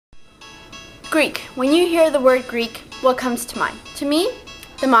Greek. When you hear the word Greek, what comes to mind? To me,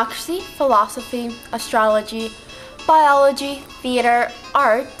 democracy, philosophy, astrology, biology, theater,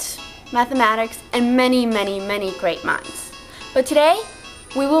 art, mathematics, and many, many, many great minds. But today,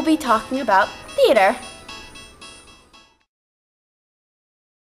 we will be talking about theater.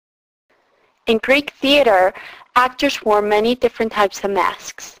 In Greek theater, actors wore many different types of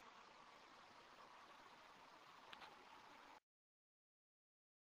masks.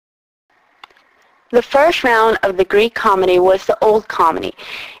 The first round of the Greek comedy was the Old Comedy.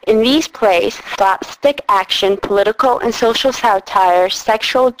 In these plays, slapstick action, political and social satire,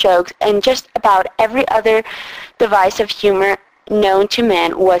 sexual jokes, and just about every other device of humor known to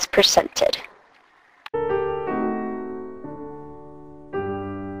man was presented.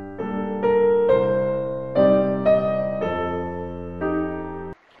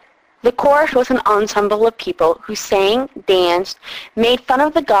 The chorus was an ensemble of people who sang, danced, made fun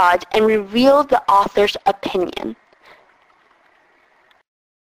of the gods, and revealed the author's opinion.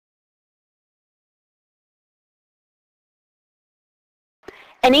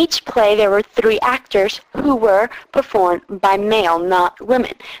 In each play there were 3 actors who were performed by male, not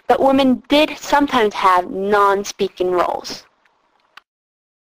women, but women did sometimes have non-speaking roles.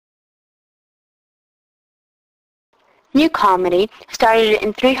 New comedy, started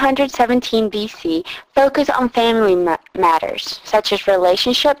in 317 BC, focused on family matters, such as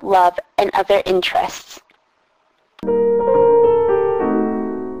relationship, love, and other interests.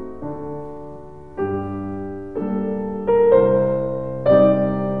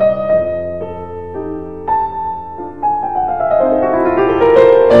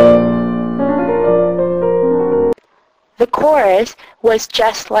 The chorus was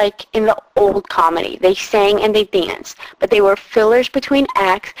just like in the Old Comedy. They sang and they danced, but they were fillers between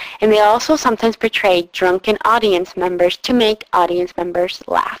acts, and they also sometimes portrayed drunken audience members to make audience members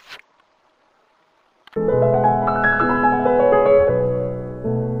laugh.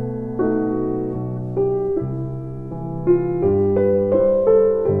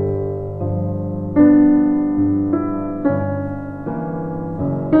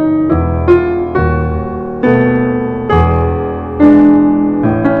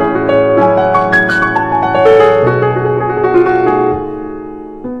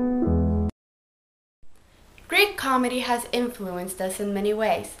 Greek comedy has influenced us in many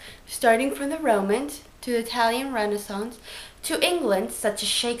ways, starting from the Romans to the Italian Renaissance to England, such as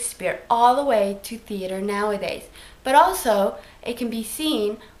Shakespeare, all the way to theater nowadays. But also, it can be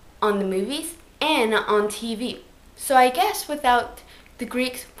seen on the movies and on TV. So I guess without the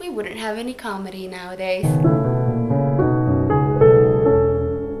Greeks, we wouldn't have any comedy nowadays.